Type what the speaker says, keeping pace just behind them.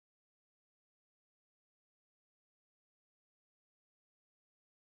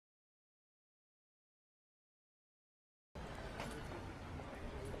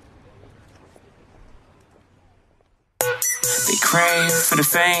They crave for the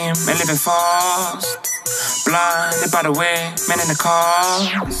fame and living fast. Blinded by the way, men in the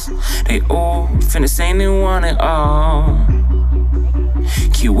cars. They all finna say they want it all.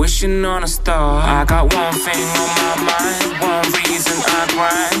 Keep wishing on a star. I got one thing on my mind, one reason I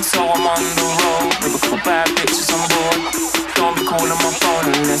grind. So I'm on the road with a couple bad bitches on board. Don't be calling my phone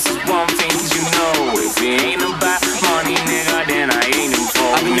unless it's one thing, cause you know if it ain't about money, nigga, then I ain't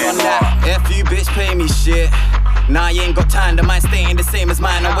involved. I be on that, F you bitch, pay me shit. Nah, you ain't got time, the mind staying the same as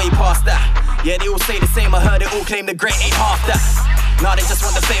mine, I'm way past that. Yeah, they all say the same, I heard they all claim the great ain't half that. Nah, they just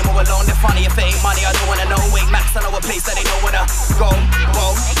want the fame all alone, they're funny if it ain't money, I don't wanna know. Wait, Max, I know a place that they don't wanna go.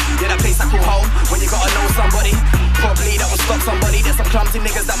 Yeah, that place I call home, when you gotta know somebody. Probably that will stop somebody, there's some clumsy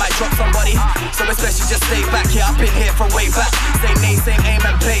niggas that might drop somebody. So it's best you just stay back, yeah, I've been here from way back. Same name, same aim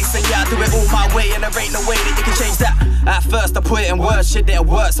and place, and yeah, I do it all my way, and there ain't no way that you can change that. At first I put it in words, shit didn't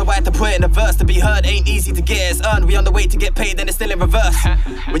work, so I had to put it in a verse. To be heard ain't easy to get, it's earned. We on the way to get paid, then it's still in reverse.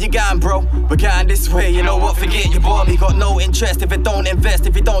 Where you going, bro? We're going this way, you know what, forget you bought me. Got no interest if it don't invest,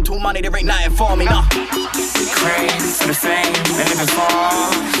 if you don't talk money, there ain't nothing for me, nah. They crave for the fame and living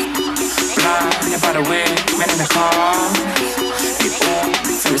fast. Blinded by the way, men in the cars. They all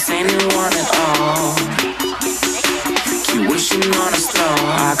finna say they want it all. Keep wishing on a star.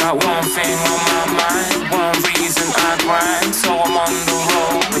 I got one thing on my mind, one reason I grind. So I'm on the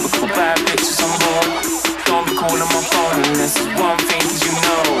road with a couple bad bitches on board. Don't be calling my phone unless it's one thing, cause you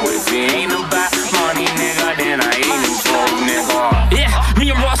know if it ain't about money, nigga, then I ain't involved, nigga. Yeah,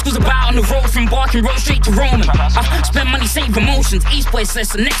 me and Rascals about on the road from Barking Road straight to Roman. Spend money, save emotions. East boy says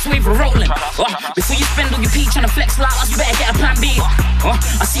the next wave are rolling. Before you spend all your pee trying to flex like us, you better get a plan B.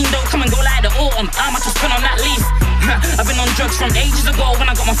 I seen dough come and go like the autumn. How much I spent on that leaf? I've been on drugs from ages ago when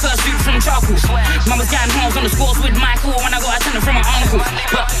I got my first loot from Charcoals. Mama's getting homes on the scores with Michael when I got attended from my uncle.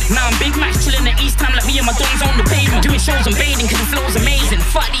 But now I'm Big Max chilling the East time like me and my dons on the pavement. Doing shows and bathing cause the flow's amazing.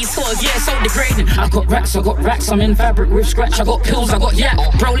 Fuck these tours, yeah, so degrading. I got racks, I'm in fabric with scratch. I got pills, I got yak.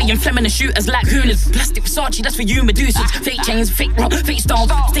 Broly and Fleming and shooters like Hooners. Plastic Versace, that's for you Medusas. Fake chains, fake rock, fake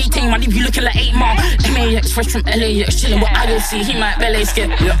styles. Stay tame, I leave you looking like 8 Mile. MAX, fresh from LAX, chilling with IOC, he might belly skip.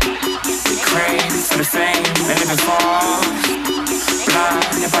 Yeah. They crave for the fame and living fast.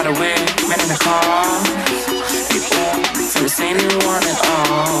 Blinded by the way, men in the cars. They all finna say they want it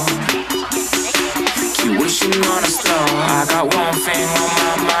all. Keep wishing on a star. I got one thing on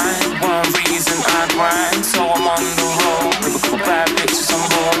my mind, one reason I grind. So I'm on the road with a couple bad bitches on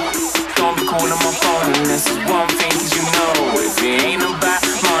board. Don't be calling my phone unless it's one thing, cause you know if it ain't about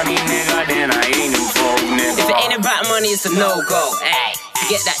money, nigga, then I ain't involved, nigga. If it ain't about money, it's a no-go, ayy.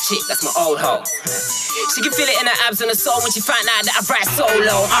 Forget that chick, that's my old hoe. She can feel it in her abs and her soul when she find out that I ride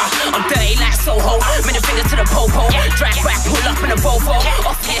solo. I'm dirty like Soho, middle finger to the popo. Drag back, pull up in a Volvo.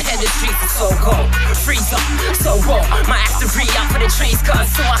 Off your head, the streets are so cold. Freeze up, so raw. Might have to re-up for the trees cut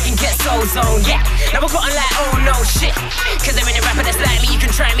so I can get so zoned, yeah. Now we're gotten like, oh no shit. Cause there ain't a rapper that's like me, you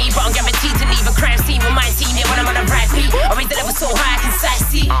can try me, but I'm guaranteed to leave a crime scene with my team. Yeah, when I'm on the right beat, I raise the level so high I can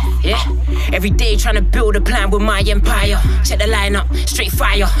sight-see. Yeah, every day trying to build a plan with my empire. Check the lineup, straight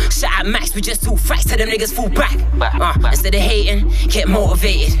fire. Shout out Max, we just two facts till them niggas fall back. Instead of hating, get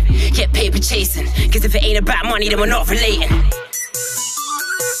motivated, get paper chasing. Cause if it ain't about money, then we're not relating.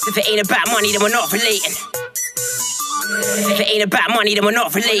 If it ain't about money, then we're not relating. If it ain't about money, then we're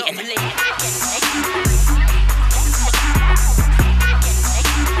not relating.